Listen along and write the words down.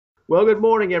Well, good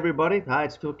morning, everybody. Hi,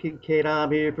 it's Phil Kincaid.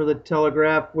 I'm here for the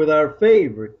Telegraph with our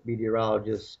favorite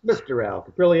meteorologist, Mr. Al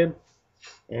Kaprielian.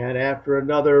 And after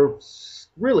another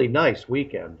really nice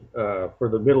weekend for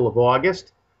the middle of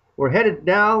August, we're headed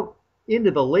now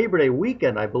into the Labor Day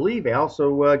weekend, I believe, Al.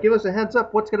 So give us a heads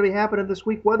up. What's going to be happening this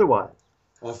week weather-wise?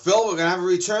 Well, Phil, we're going to have a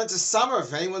return to summer.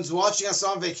 If anyone's watching us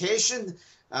on vacation,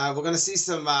 we're going to see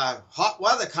some hot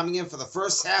weather coming in for the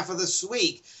first half of this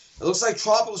week. It looks like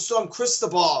Tropical Storm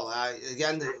Cristobal.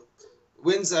 Again, the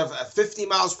winds of 50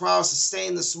 miles per hour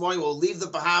sustained this morning. Will leave the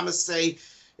Bahamas, say,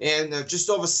 and just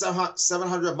over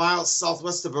 700 miles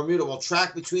southwest of Bermuda. We'll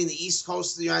track between the east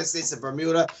coast of the United States and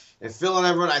Bermuda. And Phil and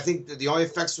everyone, I think the only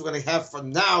effects we're going to have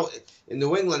from now in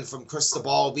New England from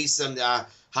Cristobal will be some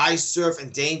high surf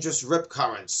and dangerous rip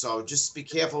currents. So just be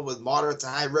careful with moderate to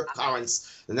high rip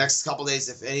currents the next couple of days.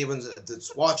 If anyone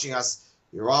that's watching us,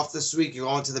 you're off this week, you're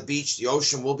going to the beach, the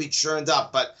ocean will be churned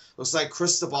up. But looks like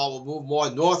Cristobal will move more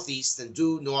northeast than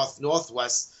due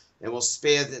northwest, and will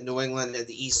spare the New England and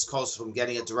the East Coast from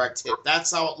getting a direct hit.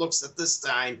 That's how it looks at this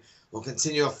time. We'll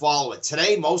continue to follow it.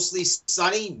 Today, mostly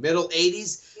sunny, middle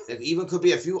 80s. It even could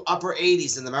be a few upper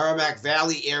 80s in the Merrimack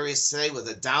Valley areas today with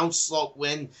a downslope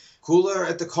wind. Cooler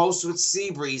at the coast with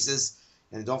sea breezes.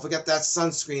 And don't forget that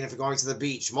sunscreen if you're going to the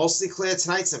beach. Mostly clear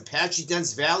tonight. Some patchy,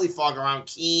 dense valley fog around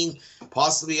Keene,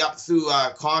 possibly up through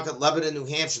Concord, Lebanon, New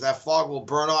Hampshire. That fog will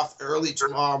burn off early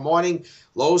tomorrow morning.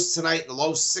 Lows tonight in the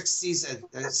low 60s,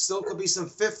 and it still could be some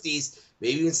 50s,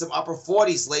 maybe even some upper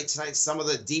 40s late tonight in some of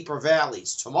the deeper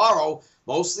valleys. Tomorrow,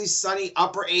 mostly sunny,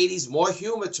 upper 80s, more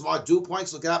humid tomorrow. Dew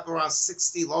points will get up around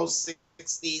 60, low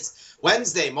 60s.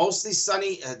 Wednesday, mostly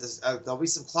sunny. There'll be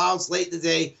some clouds late in the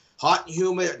day. Hot and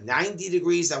humid, 90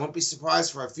 degrees. I wouldn't be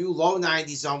surprised for a few low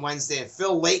 90s on Wednesday. And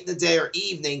Phil, late in the day or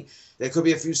evening, there could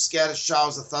be a few scattered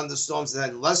showers or thunderstorms. And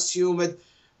then less humid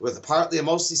with partly a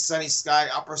mostly sunny sky,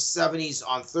 upper 70s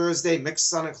on Thursday, mixed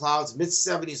sun and clouds, mid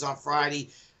 70s on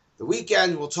Friday. The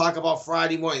weekend, we'll talk about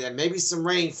Friday morning. Then maybe some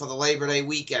rain for the Labor Day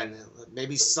weekend,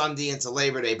 maybe Sunday into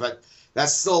Labor Day. But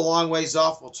that's still a long ways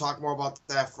off. We'll talk more about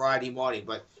that Friday morning.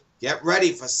 But get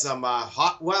ready for some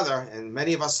hot weather, and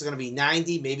many of us are going to be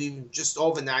 90, maybe even just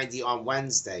over 90 on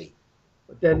Wednesday.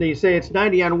 But then you say it's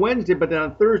 90 on Wednesday, but then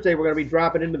on Thursday we're going to be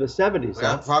dropping into the 70s,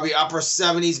 huh? Probably upper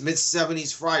 70s, mid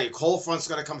 70s Friday. Cold front's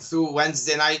going to come through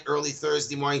Wednesday night, early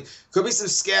Thursday morning. Could be some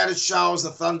scattered showers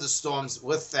and thunderstorms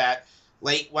with that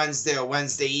late Wednesday or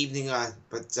Wednesday evening.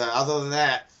 But other than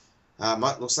that,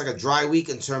 looks like a dry week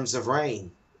in terms of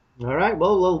rain. All right.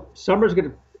 Well, summer's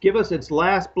going to give us its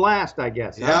last blast, I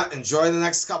guess. Yeah, enjoy the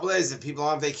next couple of days. If people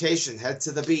are on vacation, head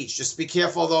to the beach. Just be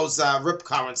careful of those rip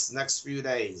currents the next few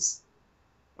days.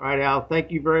 All right, Al, thank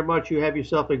you very much. You have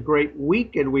yourself a great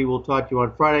week, and we will talk to you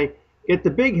on Friday. Get the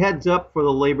big heads up for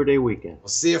the Labor Day weekend. We'll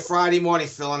see you Friday morning,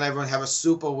 Phil, and everyone have a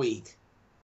super week.